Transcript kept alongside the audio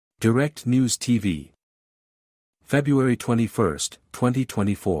Direct News TV. February 21,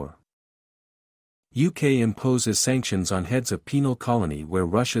 2024. UK imposes sanctions on heads of penal colony where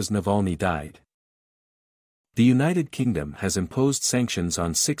Russia's Navalny died. The United Kingdom has imposed sanctions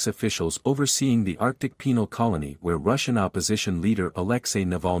on 6 officials overseeing the Arctic penal colony where Russian opposition leader Alexei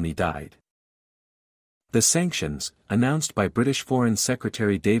Navalny died. The sanctions, announced by British Foreign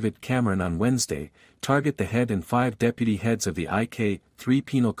Secretary David Cameron on Wednesday, target the head and 5 deputy heads of the IK-3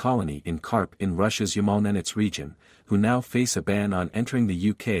 penal colony in Karp in Russia's Yamal-Nenets region, who now face a ban on entering the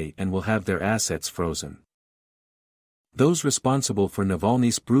UK and will have their assets frozen. Those responsible for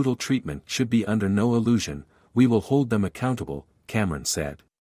Navalny's brutal treatment should be under no illusion. We will hold them accountable, Cameron said.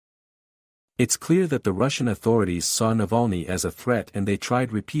 It's clear that the Russian authorities saw Navalny as a threat and they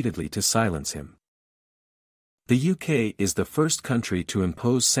tried repeatedly to silence him. The UK is the first country to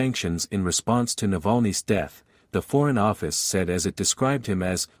impose sanctions in response to Navalny's death, the Foreign Office said as it described him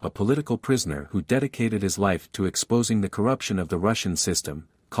as a political prisoner who dedicated his life to exposing the corruption of the Russian system,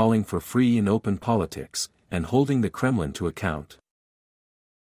 calling for free and open politics, and holding the Kremlin to account.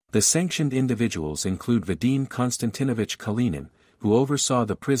 The sanctioned individuals include Vadim Konstantinovich Kalinin, who oversaw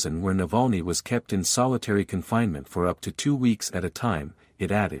the prison where Navalny was kept in solitary confinement for up to 2 weeks at a time,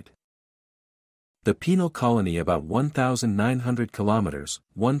 it added. The penal colony, about 1,900 kilometers,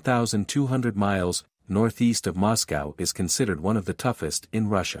 1,200 miles, northeast of Moscow, is considered one of the toughest in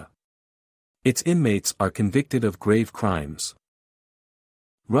Russia. Its inmates are convicted of grave crimes.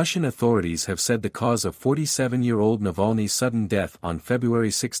 Russian authorities have said the cause of 47-year-old Navalny's sudden death on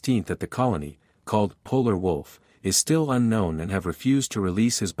February 16 at the colony, called Polar Wolf, is still unknown and have refused to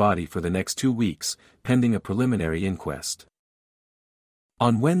release his body for the next 2 weeks, pending a preliminary inquest.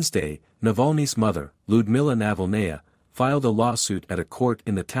 On Wednesday, Navalny's mother, Lyudmila Navalnaya, filed a lawsuit at a court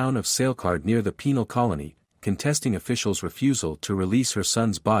in the town of Salekard near the penal colony, contesting officials' refusal to release her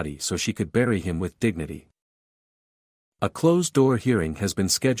son's body so she could bury him with dignity. A closed-door hearing has been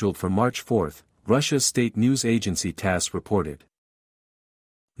scheduled for March 4, Russia's state news agency TASS reported.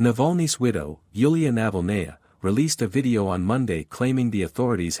 Navalny's widow, Yulia Navalnaya, released a video on Monday claiming the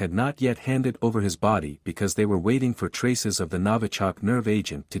authorities had not yet handed over his body because they were waiting for traces of the Novichok nerve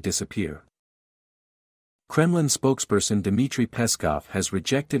agent to disappear. Kremlin spokesperson Dmitry Peskov has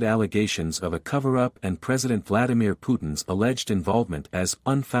rejected allegations of a cover-up and President Vladimir Putin's alleged involvement as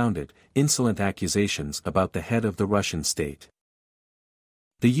unfounded, insolent accusations about the head of the Russian state.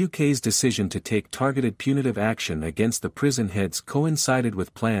 The UK's decision to take targeted punitive action against the prison heads coincided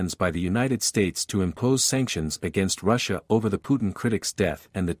with plans by the United States to impose sanctions against Russia over the Putin critic's death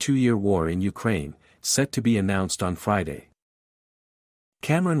and the 2-year war in Ukraine, set to be announced on Friday.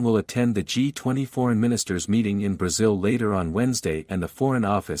 Cameron will attend the G20 foreign ministers meeting in Brazil later on Wednesday, and the Foreign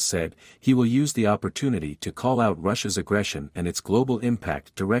Office said he will use the opportunity to call out Russia's aggression and its global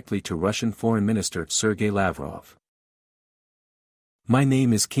impact directly to Russian Foreign Minister Sergei Lavrov. My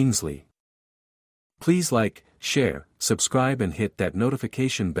name is Kingsley. Please like, share, subscribe and hit that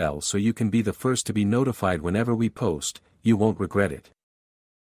notification bell so you can be the first to be notified whenever we post. You won't regret it.